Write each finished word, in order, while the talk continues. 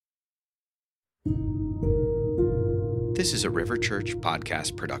This is a River Church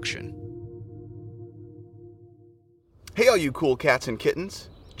podcast production. Hey all you cool cats and kittens,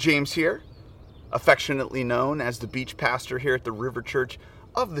 James here, affectionately known as the beach pastor here at the River Church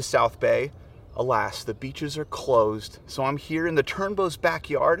of the South Bay. Alas, the beaches are closed, so I'm here in the Turnbow's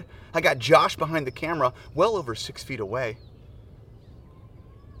backyard. I got Josh behind the camera, well over 6 feet away.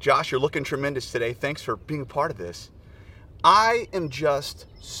 Josh, you're looking tremendous today. Thanks for being a part of this. I am just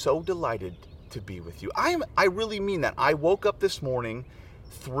so delighted to be with you. I really mean that. I woke up this morning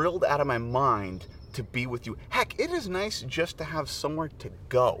thrilled out of my mind to be with you. Heck, it is nice just to have somewhere to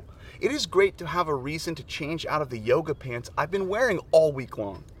go. It is great to have a reason to change out of the yoga pants I've been wearing all week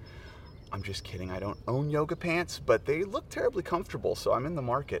long. I'm just kidding. I don't own yoga pants, but they look terribly comfortable, so I'm in the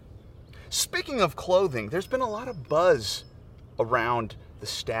market. Speaking of clothing, there's been a lot of buzz around the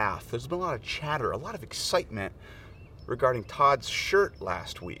staff. There's been a lot of chatter, a lot of excitement regarding Todd's shirt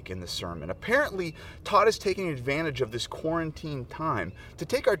last week in the sermon. Apparently, Todd is taking advantage of this quarantine time to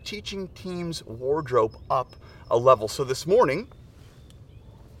take our teaching team's wardrobe up a level. So this morning,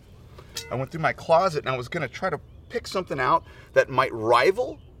 I went through my closet and I was going to try to pick something out that might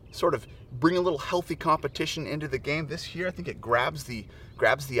rival, sort of bring a little healthy competition into the game. This here, I think it grabs the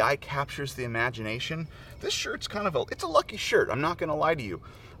eye, captures the imagination. This shirt's it's a lucky shirt. I'm not going to lie to you.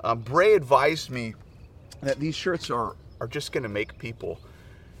 Bray advised me that these shirts are just going to make people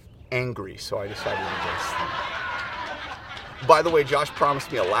angry, so I decided against them. By the way, Josh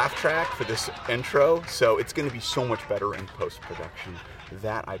promised me a laugh track for this intro, so it's going to be so much better in post-production.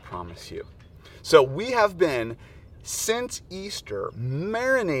 That I promise you. So we have been, since Easter,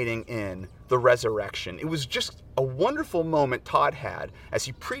 marinating in the resurrection. It was just a wonderful moment Todd had as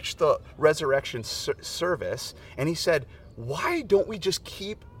he preached the resurrection service, and he said, why don't we just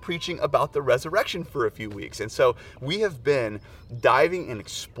keep preaching about the resurrection for a few weeks? And so we have been diving and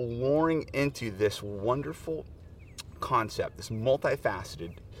exploring into this wonderful concept, this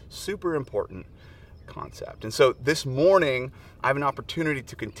multifaceted, super important concept. And so this morning, I have an opportunity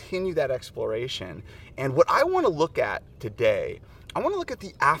to continue that exploration. And what I want to look at today, I want to look at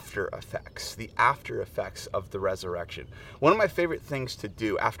the aftereffects of the resurrection. One of my favorite things to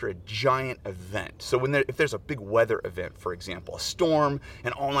do after a giant event. So if there's a big weather event, for example, a storm,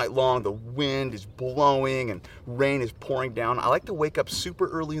 and all night long the wind is blowing and rain is pouring down, I like to wake up super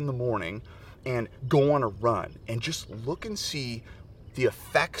early in the morning and go on a run and just look and see the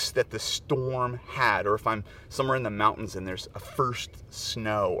effects that the storm had, or if I'm somewhere in the mountains and there's a first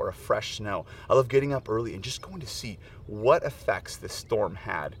snow or a fresh snow. I love getting up early and just going to see what effects the storm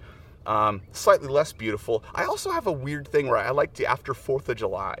had. Slightly less beautiful. I also have a weird thing where I like to, after 4th of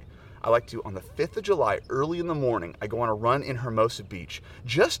July, on the 5th of July, early in the morning, I go on a run in Hermosa Beach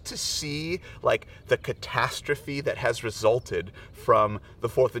just to see the catastrophe that has resulted from the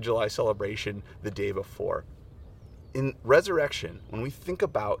 4th of July celebration the day before. In resurrection, when we think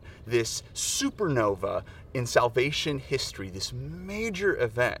about this supernova in salvation history, this major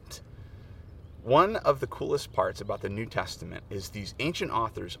event, one of the coolest parts about the New Testament is these ancient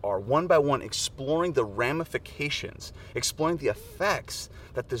authors are one by one exploring the ramifications, exploring the effects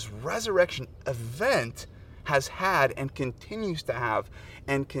that this resurrection event has had and continues to have.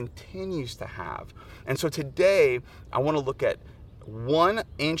 And so today, I want to look at one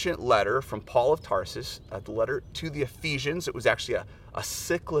ancient letter from Paul of Tarsus, the letter to the Ephesians. It was actually a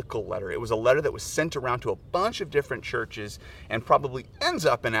cyclical letter. It was a letter that was sent around to a bunch of different churches and probably ends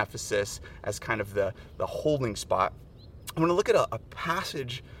up in Ephesus as kind of the holding spot. I'm going to look at a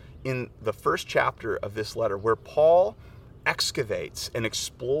passage in the first chapter of this letter where Paul excavates and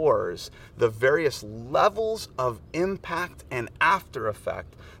explores the various levels of impact and after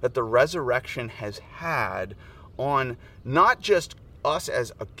effect that the resurrection has had on not just us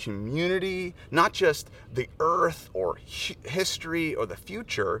as a community, not just the earth or history or the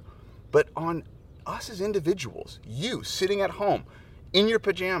future, but on us as individuals. You sitting at home in your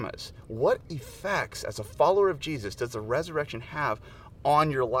pajamas. What effects as a follower of Jesus does the resurrection have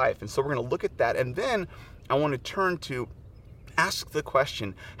on your life? And so we're going to look at that. And then I want to turn to ask the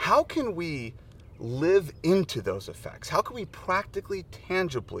question, how can we live into those effects? How can we practically,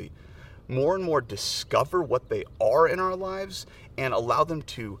 tangibly, more and more discover what they are in our lives and allow them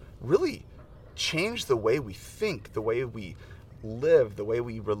to really change the way we think, the way we live, the way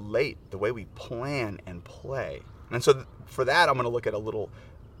we relate, the way we plan and play. And so for that, I'm going to look at a little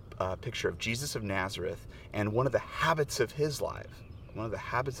picture of Jesus of Nazareth and one of the habits of his life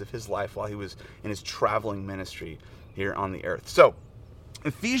while he was in his traveling ministry here on the earth. So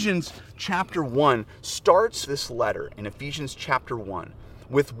Ephesians chapter 1 starts this letter in Ephesians chapter 1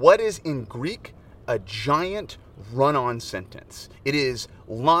 with what is in Greek a giant run-on sentence. It is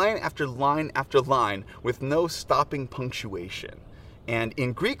line after line after line with no stopping punctuation. And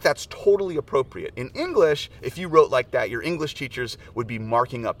in Greek, that's totally appropriate. In English, if you wrote like that, your English teachers would be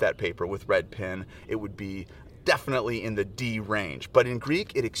marking up that paper with red pen. It would be definitely in the D range. But in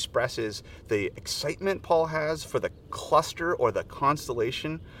Greek, it expresses the excitement Paul has for the cluster or the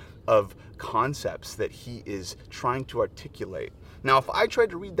constellation of concepts that he is trying to articulate. Now, if I tried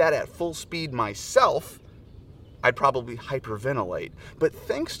to read that at full speed myself, I'd probably hyperventilate. But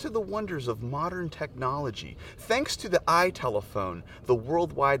thanks to the wonders of modern technology, thanks to the iTelephone, the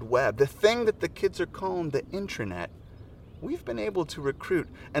World Wide Web, the thing that the kids are calling the intranet, we've been able to recruit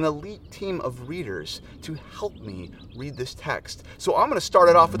an elite team of readers to help me read this text. So I'm going to start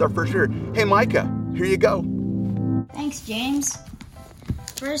it off with our first reader. Hey, Micah, here you go. Thanks, James.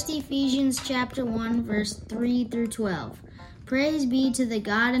 First Ephesians chapter 1, verse 3 through 12. Praise be to the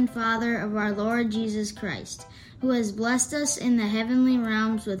God and Father of our Lord Jesus Christ, who has blessed us in the heavenly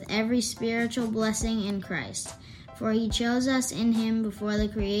realms with every spiritual blessing in Christ. For he chose us in him before the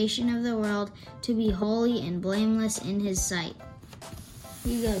creation of the world to be holy and blameless in his sight.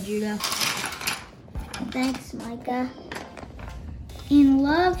 Here you go, Judah. Thanks, Micah. In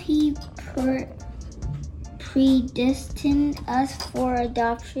love, he predestined us for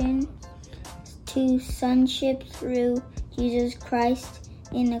adoption to sonship through Jesus Christ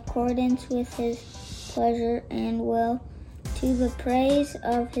in accordance with his pleasure and will, to the praise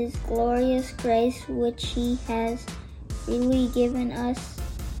of his glorious grace which he has freely given us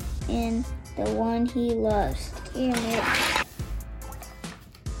in the one he loves. Here, Nick.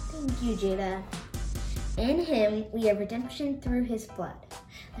 Thank you, Judah. In him we have redemption through his blood,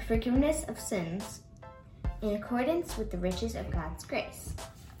 the forgiveness of sins, in accordance with the riches of God's grace.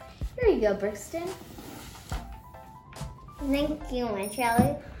 Here you go, Brixton. Thank you, my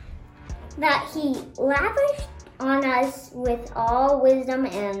Charlie. That he lavished on us with all wisdom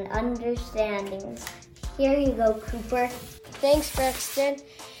and understanding. Here you go, Cooper. Thanks, Brixton.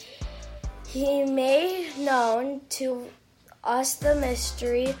 He made known to us the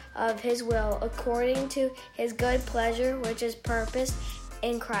mystery of his will, according to his good pleasure, which is purposed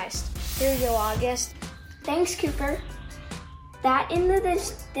in Christ. Here you go, August. Thanks, Cooper. That in the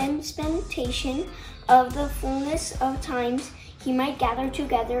dispensation of the fullness of times he might gather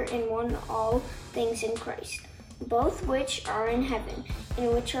together in one all things in Christ, both which are in heaven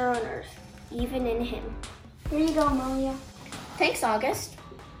and which are on earth, even in him. Here you go, Amalia. Thanks, August.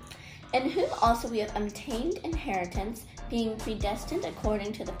 In whom also we have obtained inheritance, being predestined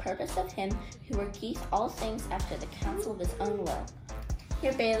according to the purpose of him who worketh all things after the counsel of his own will.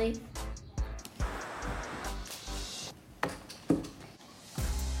 Here, Bailey.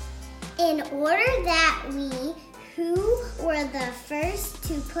 In order that we, who were the first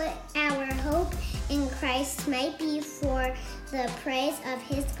to put our hope in Christ, might be for the praise of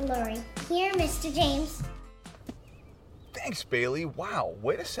his glory. Here, Mr. James. Thanks, Bailey. Wow,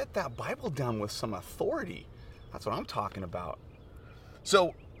 way to set that Bible down with some authority. That's what I'm talking about.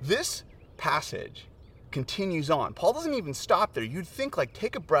 So this passage continues on. Paul doesn't even stop there. You'd think, like,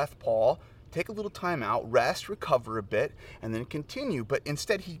 take a breath, Paul. Take a little time out, rest, recover a bit, and then continue. But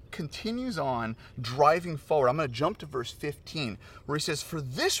instead, he continues on driving forward. I'm going to jump to verse 15, where he says, "For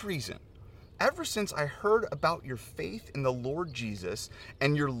this reason, ever since I heard about your faith in the Lord Jesus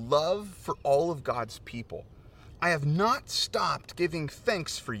and your love for all of God's people, I have not stopped giving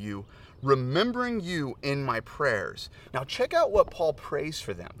thanks for you, remembering you in my prayers." Now, check out what Paul prays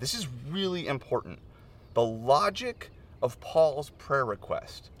for them. This is really important. The logic of Paul's prayer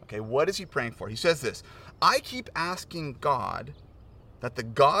request. Okay, what is he praying for? He says this: I keep asking God that the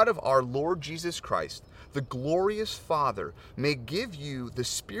God of our Lord Jesus Christ, the glorious Father, may give you the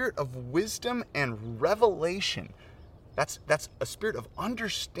spirit of wisdom and revelation. That's a spirit of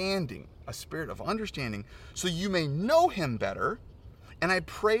understanding, so you may know him better. And I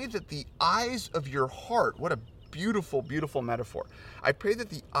pray that the eyes of your heart, what a beautiful, beautiful metaphor. I pray that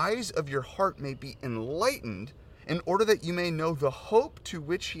the eyes of your heart may be enlightened, in order that you may know the hope to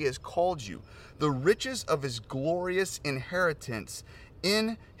which he has called you, the riches of his glorious inheritance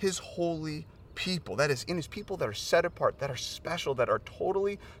in his holy people. That is, in his people that are set apart, that are special, that are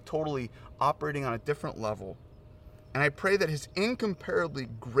totally, totally operating on a different level. And I pray that his incomparably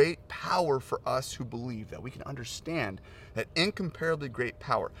great power for us who believe, that we can understand that incomparably great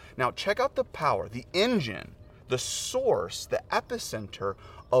power. Now, check out the power, the engine, the source, the epicenter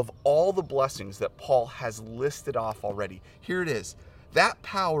of all the blessings that Paul has listed off already. Here it is. That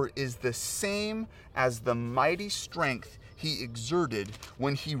power is the same as the mighty strength he exerted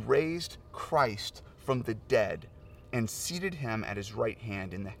when he raised Christ from the dead and seated him at his right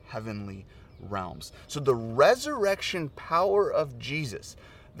hand in the heavenly realms. So the resurrection power of Jesus,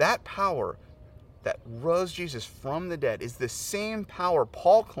 that power that rose Jesus from the dead, is the same power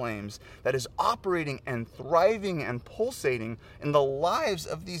Paul claims that is operating and thriving and pulsating in the lives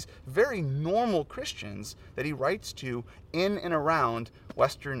of these very normal Christians that he writes to in and around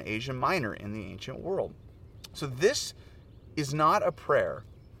Western Asia Minor in the ancient world. So this is not a prayer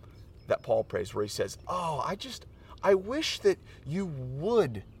that Paul prays where he says, oh, I wish that you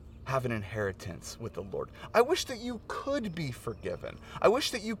would have an inheritance with the Lord. I wish that you could be forgiven. I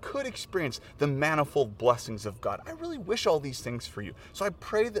wish that you could experience the manifold blessings of God. I really wish all these things for you. So I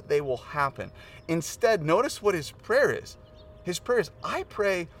pray that they will happen. Instead, notice what his prayer is. His prayer is, I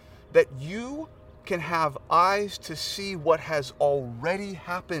pray that you can have eyes to see what has already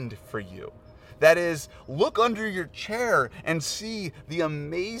happened for you. That is, look under your chair and see the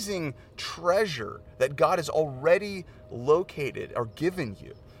amazing treasure that God has already located or given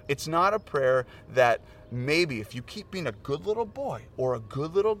you. It's not a prayer that maybe if you keep being a good little boy or a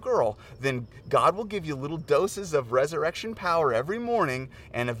good little girl, then God will give you little doses of resurrection power every morning,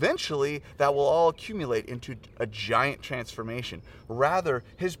 and eventually that will all accumulate into a giant transformation. Rather,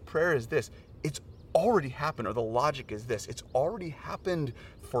 his prayer is this: it's already happened, or the logic is this: it's already happened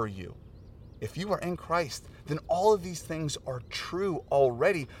for you. If you are in Christ, then all of these things are true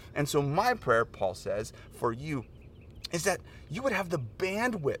already. And so my prayer, Paul says, for you is that you would have the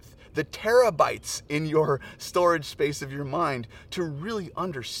bandwidth, the terabytes in your storage space of your mind to really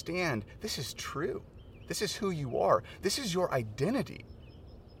understand this is true. This is who you are. This is your identity.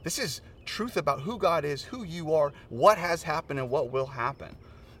 This is truth about who God is, who you are, what has happened, and what will happen.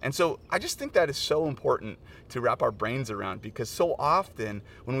 And so I just think that is so important to wrap our brains around, because so often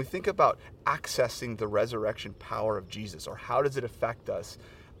when we think about accessing the resurrection power of Jesus, or how does it affect us,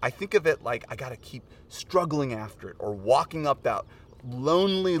 I think of it like I got to keep struggling after it, or walking up that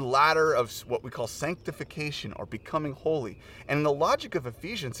lonely ladder of what we call sanctification or becoming holy. And in the logic of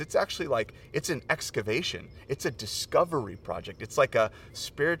Ephesians, it's actually like it's an excavation. It's a discovery project. It's like a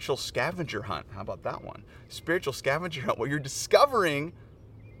spiritual scavenger hunt. How about that one? Spiritual scavenger hunt, where you're discovering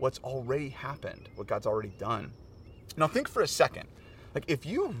what's already happened, what God's already done. Now think for a second, like if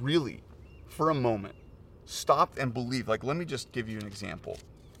you really, for a moment, stopped and believed, like let me just give you an example.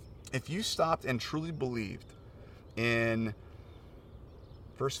 If you stopped and truly believed in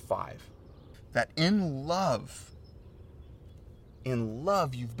verse 5, that in love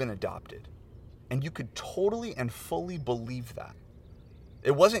you've been adopted, and you could totally and fully believe that.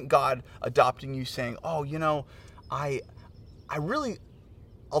 It wasn't God adopting you saying, oh, you know, I'll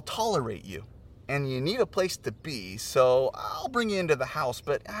tolerate you, and you need a place to be, so I'll bring you into the house,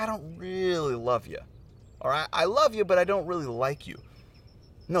 but I don't really love you. Or I love you, but I don't really like you.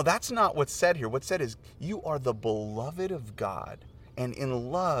 No, that's not what's said here. What's said is you are the beloved of God, and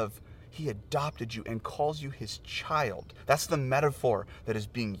in love, he adopted you and calls you his child. That's the metaphor that is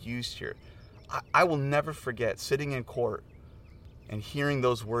being used here. I will never forget sitting in court and hearing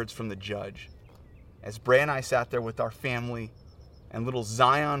those words from the judge. As Bray and I sat there with our family and little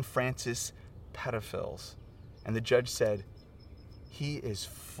Zion Francis pedophiles, and the judge said, he is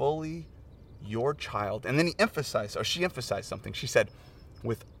fully your child. And then she emphasized something. She said,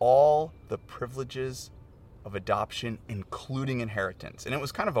 with all the privileges of adoption, including inheritance. And it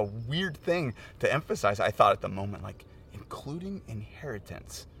was kind of a weird thing to emphasize, I thought at the moment, like, including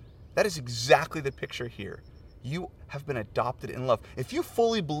inheritance. That is exactly the picture here. You have been adopted in love. If you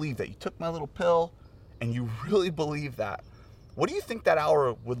fully believe that, you took my little pill, and you really believe that, what do you think that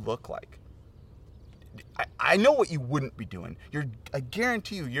hour would look like? I know what you wouldn't be doing. I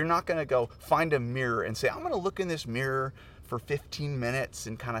guarantee you're not going to go find a mirror and say, I'm going to look in this mirror for 15 minutes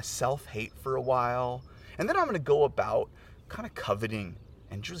and kind of self-hate for a while. And then I'm going to go about kind of coveting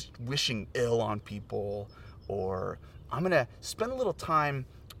and just wishing ill on people. Or I'm going to spend a little time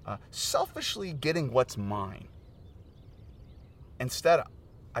selfishly getting what's mine. Instead,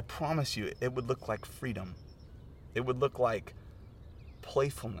 I promise you, it would look like freedom. It would look like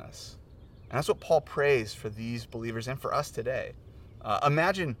playfulness. And that's what Paul prays for these believers and for us today.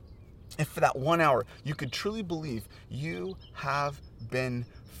 Imagine if for that 1 hour you could truly believe you have been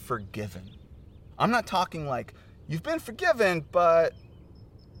forgiven. I'm not talking like you've been forgiven, but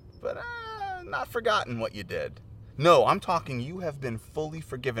not forgotten what you did. No, I'm talking you have been fully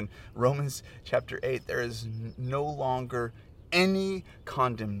forgiven. Romans chapter 8, there is no longer any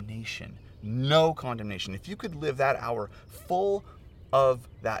condemnation. No condemnation. If you could live that hour full of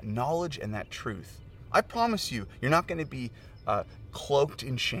that knowledge and that truth, I promise you, you're not going to be cloaked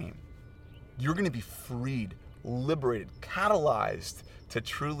in shame. You're going to be freed, liberated, catalyzed to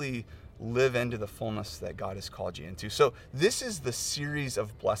truly live into the fullness that God has called you into. So this is the series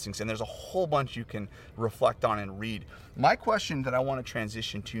of blessings, and there's a whole bunch you can reflect on and read. My question that I want to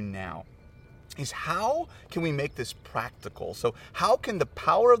transition to now is, how can we make this practical? So how can the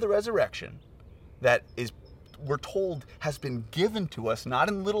power of the resurrection that is, we're told, has been given to us, not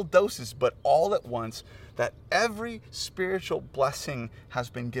in little doses, but all at once, that every spiritual blessing has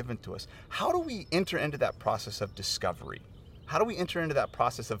been given to us, how do we enter into that process of discovery? How do we enter into that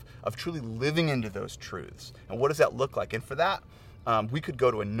process of truly living into those truths? And what does that look like? And for that, we could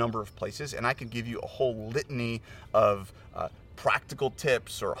go to a number of places, and I could give you a whole litany of practical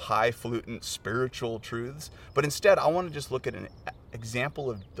tips or highfalutin spiritual truths. But instead, I want to just look at an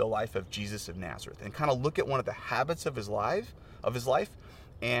example of the life of Jesus of Nazareth and kind of look at one of the habits of his life,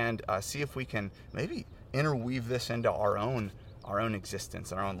 and see if we can maybe interweave this into our own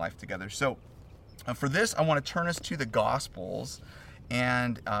existence and our own life together. So for this, I want to turn us to the Gospels,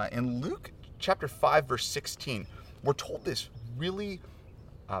 and in Luke chapter 5, verse 16, we're told this really,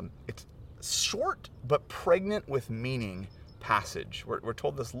 it's short but pregnant with meaning passage. We're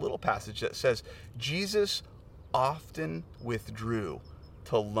told this little passage that says, Jesus often withdrew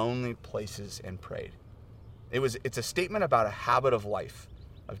to lonely places and prayed. It's a statement about a habit of life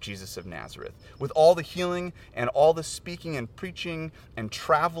of Jesus of Nazareth. With all the healing and all the speaking and preaching and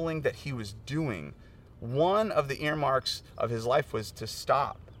traveling that he was doing, one of the earmarks of his life was to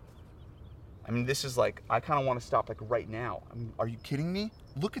stop. I mean, this is like, I kind of want to stop like right now. I mean, are you kidding me?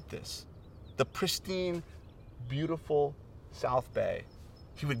 Look at this. The pristine, beautiful South Bay.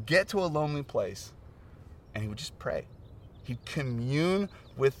 He would get to a lonely place and he would just pray. He'd commune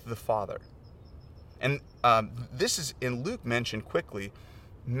with the Father. And this is in Luke mentioned quickly.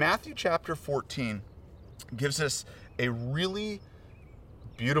 Matthew chapter 14 gives us a really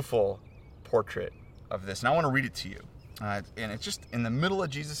beautiful portrait of this. And I want to read it to you. And it's just in the middle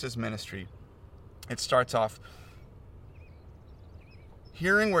of Jesus' ministry. It starts off,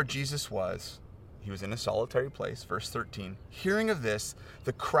 hearing where Jesus was, he was in a solitary place, verse 13. Hearing of this,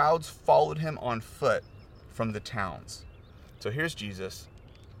 the crowds followed him on foot from the towns. So here's Jesus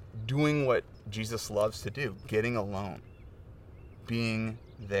doing what Jesus loves to do, getting alone, being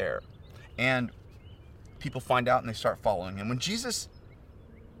there. And people find out and they start following him. When Jesus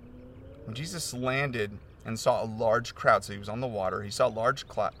landed and saw a large crowd, so he was on the water, he saw a large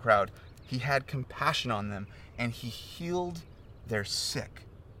crowd, he had compassion on them and he healed their sick.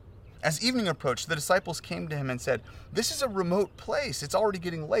 As evening approached, the disciples came to him and said, "This is a remote place. It's already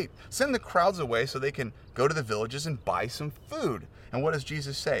getting late. Send the crowds away so they can go to the villages and buy some food." And what does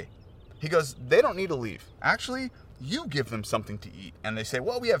Jesus say? He goes, "They don't need to leave. Actually, you give them something to eat." And they say,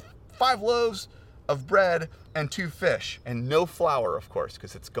 "Well, we have 5 loaves of bread and 2 fish." And no flour, of course,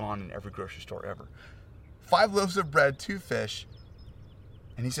 because it's gone in every grocery store ever. 5 loaves of bread, 2 fish.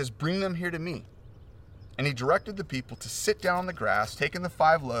 And he says, "Bring them here to me." And he directed the people to sit down on the grass, taking the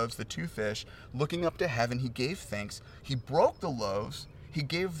 5 loaves, the 2 fish, looking up to heaven, he gave thanks. He broke the loaves. He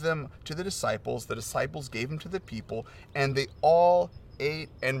gave them to the disciples. The disciples gave them to the people. And they all ate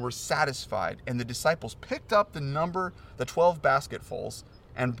and were satisfied. And the disciples picked up the 12 basketfuls,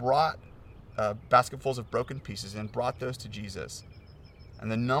 and brought basketfuls of broken pieces, and brought those to Jesus.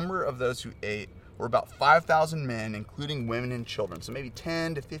 And the number of those who ate were about 5,000 men, including women and children. So maybe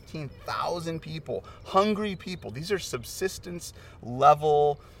 10 to 15,000 people, hungry people. These are subsistence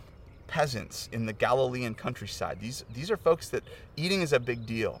level peasants in the Galilean countryside. These are folks that eating is a big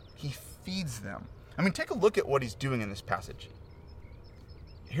deal. He feeds them. I mean, take a look at what he's doing in this passage.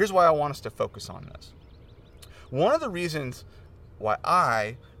 Here's why I want us to focus on this. One of the reasons why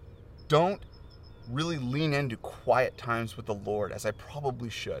I don't really lean into quiet times with the Lord as I probably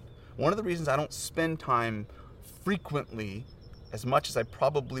should, one of the reasons I don't spend time frequently as much as I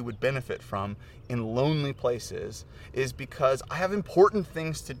probably would benefit from in lonely places, is because I have important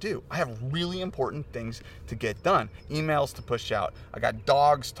things to do. I have really important things to get done. Emails to push out. I got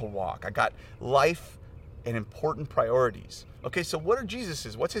dogs to walk. I got life and important priorities. Okay, so what are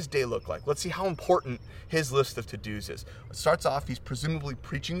Jesus's? What's his day look like? Let's see how important his list of to-dos is. It starts off, he's presumably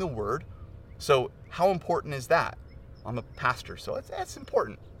preaching the word. So how important is that? I'm a pastor, so that's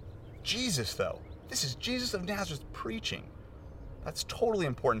important. Jesus, though. This is Jesus of Nazareth preaching. That's totally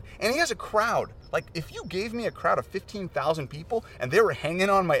important. And he has a crowd. Like, if you gave me a crowd of 15,000 people and they were hanging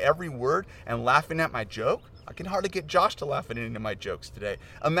on my every word and laughing at my joke, I can hardly get Josh to laugh at any of my jokes today.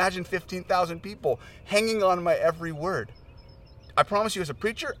 Imagine 15,000 people hanging on my every word. I promise you, as a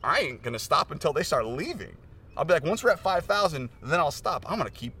preacher, I ain't going to stop until they start leaving. I'll be like, once we're at 5,000, then I'll stop. I'm going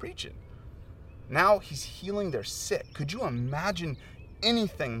to keep preaching. Now he's healing their sick. Could you imagine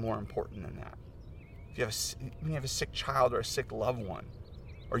anything more important than that? If you have a sick child or a sick loved one,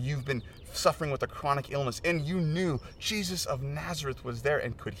 or you've been suffering with a chronic illness and you knew Jesus of Nazareth was there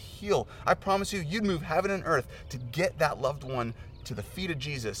and could heal, I promise you, you'd move heaven and earth to get that loved one to the feet of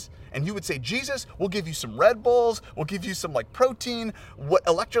Jesus. And you would say, Jesus, we'll give you some Red Bulls, we'll give you some like protein, what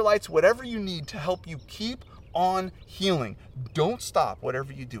electrolytes, whatever you need to help you keep on healing. Don't stop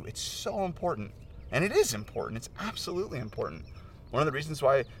whatever you do. It's so important. And it is important. It's absolutely important. One of the reasons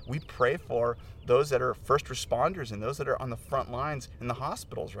why we pray for those that are first responders and those that are on the front lines in the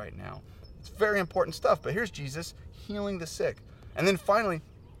hospitals right now. It's very important stuff. But here's Jesus healing the sick. And then finally,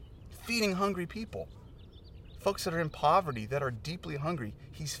 feeding hungry people. Folks that are in poverty, that are deeply hungry,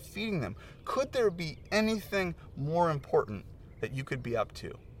 he's feeding them. Could there be anything more important that you could be up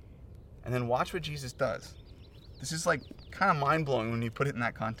to? And then watch what Jesus does. This is like kind of mind-blowing when you put it in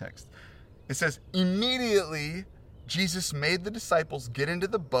that context. It says, immediately Jesus made the disciples get into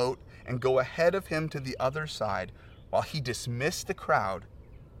the boat and go ahead of him to the other side while he dismissed the crowd.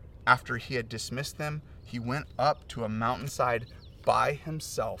 After he had dismissed them, he went up to a mountainside by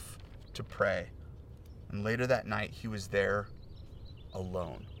himself to pray. And later that night, he was there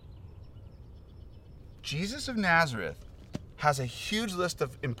alone. Jesus of Nazareth has a huge list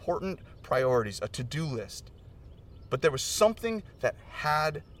of important priorities, a to-do list. But there was something that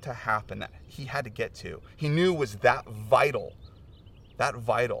had to happen, that he had to get to. He knew was that vital.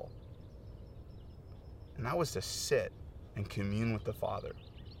 And that was to sit and commune with the Father.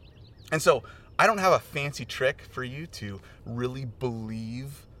 And so I don't have a fancy trick for you to really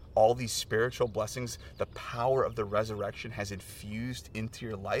believe all these spiritual blessings the power of the resurrection has infused into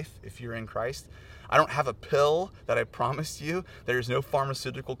your life if you're in Christ. I don't have a pill that I promised you. There's no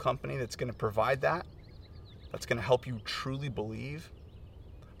pharmaceutical company that's going to provide that. That's going to help you truly believe.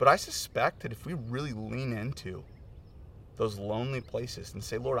 But I suspect that if we really lean into those lonely places and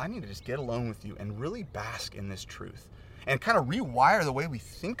say, Lord, I need to just get alone with you and really bask in this truth and kind of rewire the way we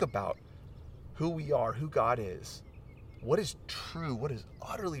think about who we are, who God is, what is true, what is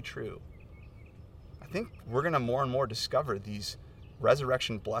utterly true. I think we're going to more and more discover these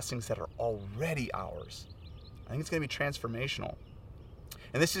resurrection blessings that are already ours. I think it's going to be transformational.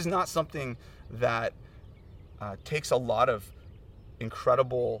 And this is not something that takes a lot of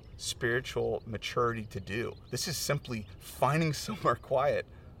incredible spiritual maturity to do. This is simply finding somewhere quiet,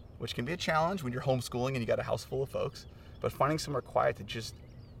 which can be a challenge when you're homeschooling and you got a house full of folks, but finding somewhere quiet to just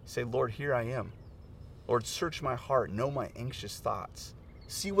say, Lord, here I am. Lord, search my heart, know my anxious thoughts.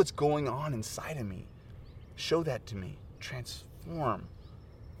 See what's going on inside of me. Show that to me. Transform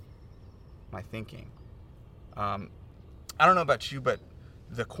my thinking. I don't know about you, but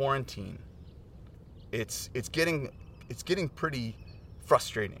the quarantine, it's getting pretty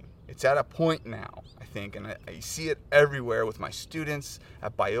frustrating. It's at a point now, I think, and I see it everywhere with my students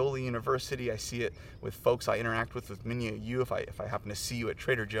at Biola University. I see it with folks I interact with many of you, if I happen to see you at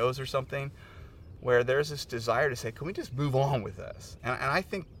Trader Joe's or something, where there's this desire to say, can we just move on with this? And I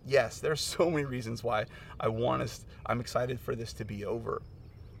think, yes, there's so many reasons why I'm excited for this to be over.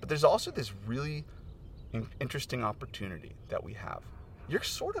 But there's also this really interesting opportunity that we have. You're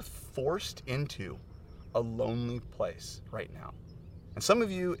sort of forced into a lonely place right now. And some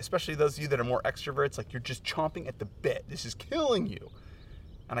of you, especially those of you that are more extroverts, like you're just chomping at the bit. This is killing you.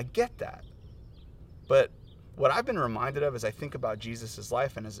 And I get that. But what I've been reminded of as I think about Jesus'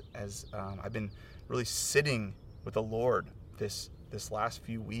 life and as I've been really sitting with the Lord this last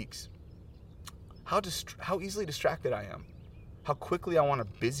few weeks, how easily distracted I am, how quickly I want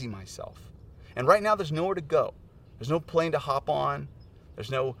to busy myself. And right now there's nowhere to go. There's no plane to hop on.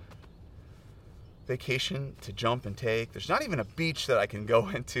 There's no vacation to jump and take. There's not even a beach that I can go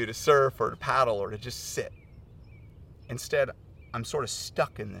into to surf or to paddle or to just sit. Instead, I'm sort of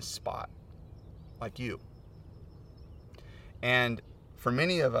stuck in this spot, like you. And for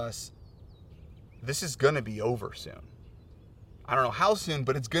many of us, this is going to be over soon. I don't know how soon,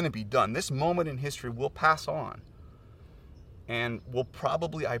 but it's going to be done. This moment in history will pass on. And we'll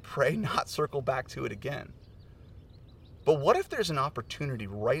probably, I pray, not circle back to it again. But what if there's an opportunity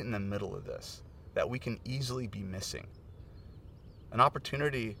right in the middle of this that we can easily be missing? An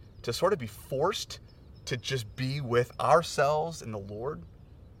opportunity to sort of be forced to just be with ourselves and the Lord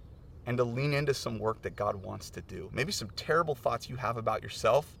and to lean into some work that God wants to do. Maybe some terrible thoughts you have about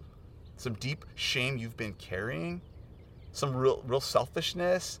yourself, some deep shame you've been carrying, some real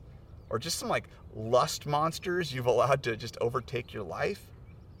selfishness, or just some like lust monsters you've allowed to just overtake your life.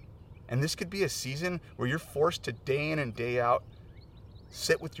 And this could be a season where you're forced to day in and day out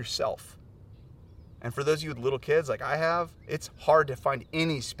sit with yourself. And for those of you with little kids like I have, it's hard to find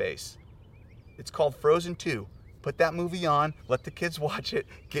any space. It's called Frozen 2. Put that movie on, let the kids watch it,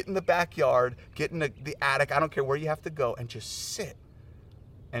 get in the backyard, get in the attic, I don't care where you have to go, and just sit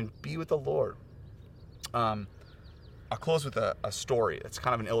and be with the Lord. I'll close with a story. It's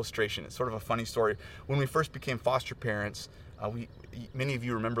kind of an illustration. It's sort of a funny story. When we first became foster parents, many of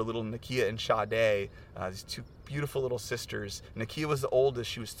you remember little Nakia and Sade, these two beautiful little sisters. Nakia was the oldest.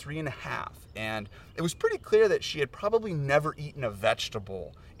 She was 3.5. And it was pretty clear that she had probably never eaten a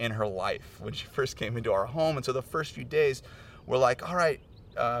vegetable in her life when she first came into our home. And so the first few days, we're like, all right,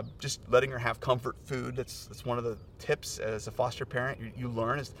 just letting her have comfort food. That's one of the tips as a foster parent you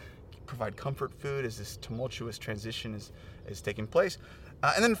learn is provide comfort food as this tumultuous transition is taking place.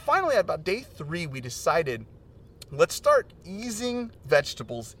 And then finally, at about day 3, we decided, let's start easing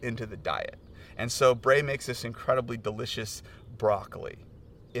vegetables into the diet. And so Bray makes this incredibly delicious broccoli,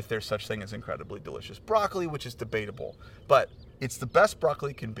 if there's such thing as incredibly delicious broccoli, which is debatable, but it's the best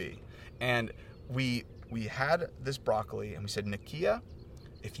broccoli can be. And we had this broccoli, and we said, Nakia,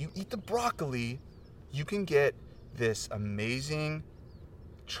 if you eat the broccoli, you can get this amazing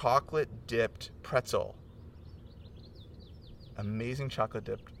chocolate-dipped pretzel. Amazing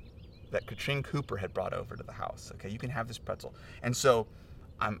chocolate-dipped that Katrine Cooper had brought over to the house. Okay, you can have this pretzel. And so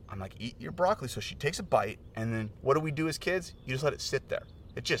I'm like, eat your broccoli. So she takes a bite, and then what do we do as kids? You just let it sit there.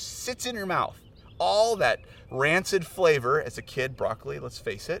 It just sits in your mouth. All that rancid flavor as a kid, broccoli, let's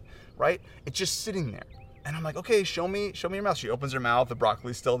face it, right? It's just sitting there. And I'm like, okay, show me your mouth. She opens her mouth, the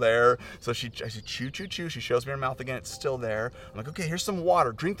broccoli's still there. So I said, chew. She shows me her mouth again, it's still there. I'm like, okay, here's some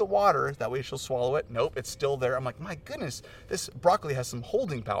water. Drink the water. That way she'll swallow it. Nope, it's still there. I'm like, my goodness, this broccoli has some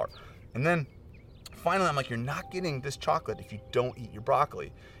holding power. And then finally, I'm like, you're not getting this chocolate if you don't eat your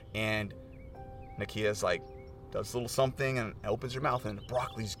broccoli. And Nakia's like, does a little something and opens her mouth and the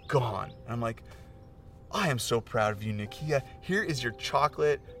broccoli's gone. And I'm like, I am so proud of you, Nakia. Here is your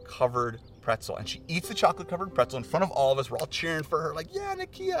chocolate-covered pretzel. And she eats the chocolate-covered pretzel in front of all of us. We're all cheering for her, like, yeah,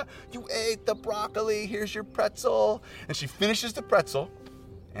 Nakia, you ate the broccoli. Here's your pretzel. And she finishes the pretzel,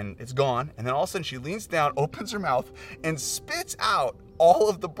 and it's gone. And then all of a sudden, she leans down, opens her mouth, and spits out all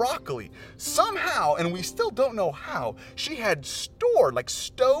of the broccoli. Somehow, and we still don't know how, she had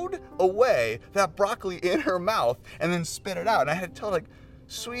stowed away that broccoli in her mouth and then spit it out. And I had to tell her, like,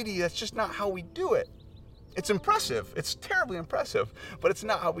 sweetie, that's just not how we do it. It's impressive. It's terribly impressive, but it's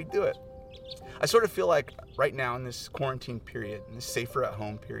not how we do it. I sort of feel like right now in this quarantine period, in this safer at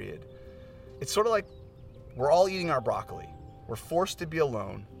home period, it's sort of like we're all eating our broccoli. We're forced to be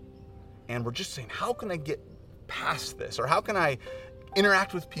alone, and we're just saying, how can I get past this? Or how can I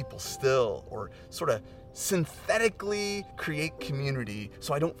interact with people still, or sort of synthetically create community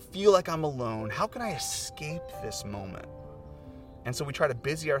so I don't feel like I'm alone? How can I escape this moment? And so we try to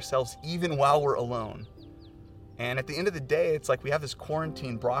busy ourselves even while we're alone. And at the end of the day, it's like we have this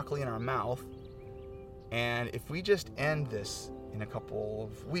quarantine broccoli in our mouth. And if we just end this in a couple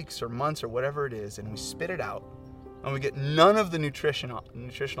of weeks or months or whatever it is, and we spit it out, and we get none of the nutritional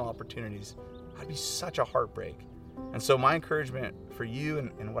opportunities, that'd be such a heartbreak. And so my encouragement for you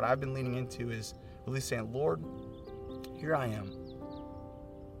and what I've been leaning into is really saying, Lord, here I am.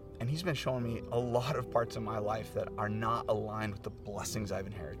 And he's been showing me a lot of parts of my life that are not aligned with the blessings I've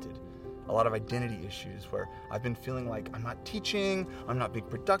inherited. A lot of identity issues where I've been feeling like I'm not teaching, I'm not being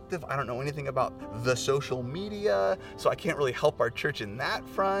productive, I don't know anything about the social media, so I can't really help our church in that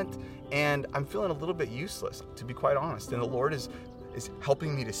front. And I'm feeling a little bit useless, to be quite honest. And the Lord is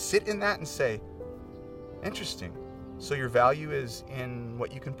helping me to sit in that and say, interesting. So your value is in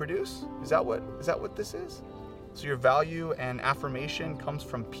what you can produce? Is that what this is? So your value and affirmation comes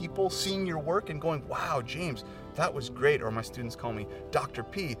from people seeing your work and going, wow, James, that was great. Or my students call me Dr.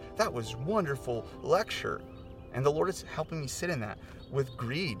 P. That was wonderful lecture. And the Lord is helping me sit in that with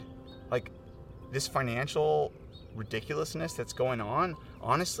greed. Like this financial ridiculousness that's going on,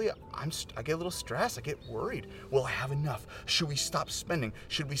 honestly, I get a little stressed. I get worried. Will I have enough? Should we stop spending?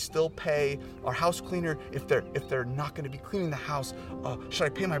 Should we still pay our house cleaner if they're not going to be cleaning the house? Should I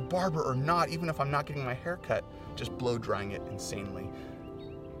pay my barber or not, even if I'm not getting my hair cut? Just blow drying it insanely.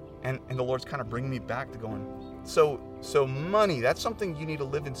 And the Lord's kind of bringing me back to going, so money, that's something you need to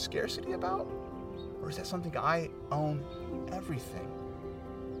live in scarcity about? Or is that something I own everything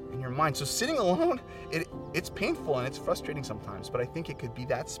in your mind? So sitting alone, it's painful and it's frustrating sometimes, but I think it could be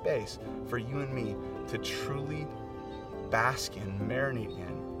that space for you and me to truly bask in, marinate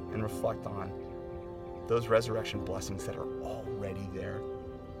in, and reflect on those resurrection blessings that are already there.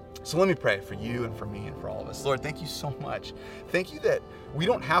 So let me pray for you and for me and for all of us. Lord, thank you so much. Thank you that we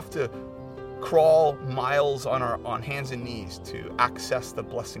don't have to crawl miles on hands and knees to access the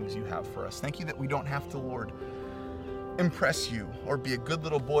blessings you have for us. Thank you that we don't have to, Lord, impress you or be a good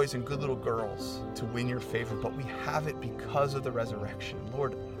little boys and good little girls to win your favor, but we have it because of the resurrection.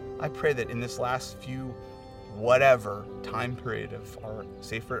 Lord, I pray that in this last few whatever time period of our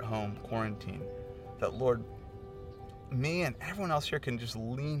safer at home quarantine, that Lord, me and everyone else here can just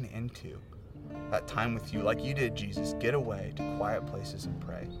lean into that time with you like you did, Jesus. Get away to quiet places and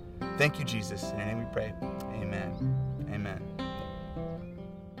pray. Thank you, Jesus. In your name we pray. Amen. Amen.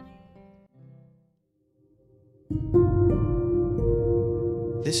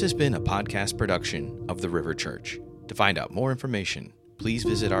 This has been a podcast production of the River Church. To find out more information, please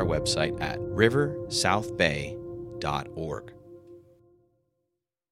visit our website at riversouthbay.org.